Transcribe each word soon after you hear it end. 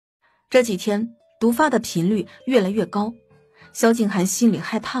这几天毒发的频率越来越高，萧敬寒心里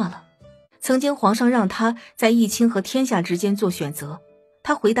害怕了。曾经皇上让他在义清和天下之间做选择，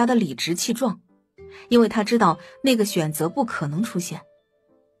他回答的理直气壮，因为他知道那个选择不可能出现。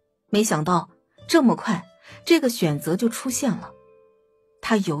没想到这么快，这个选择就出现了。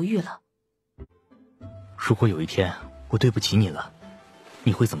他犹豫了。如果有一天我对不起你了，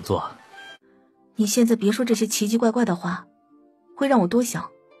你会怎么做？你现在别说这些奇奇怪怪的话，会让我多想。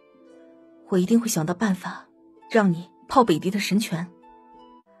我一定会想到办法，让你泡北狄的神拳。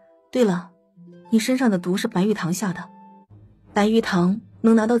对了，你身上的毒是白玉堂下的，白玉堂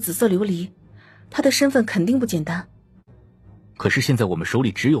能拿到紫色琉璃，他的身份肯定不简单。可是现在我们手里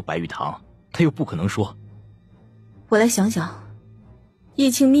只有白玉堂，他又不可能说。我来想想。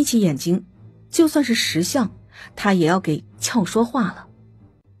叶青眯起眼睛，就算是识相，他也要给俏说话了。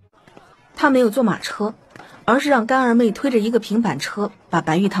他没有坐马车，而是让干二妹推着一个平板车，把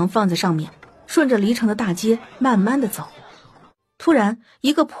白玉堂放在上面，顺着离城的大街慢慢的走。突然，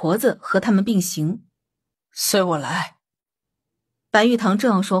一个婆子和他们并行。随我来。白玉堂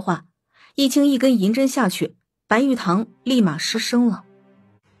正要说话，叶青一根银针下去，白玉堂立马失声了。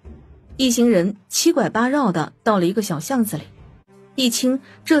一行人七拐八绕的到了一个小巷子里，叶青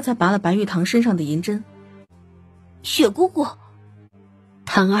这才拔了白玉堂身上的银针。雪姑姑，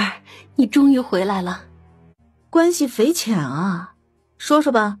堂儿，你终于回来了。关系匪浅啊，说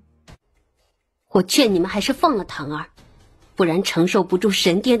说吧。我劝你们还是放了堂儿，不然承受不住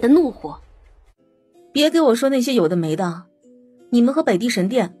神殿的怒火。别给我说那些有的没的，你们和北地神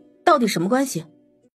殿到底什么关系？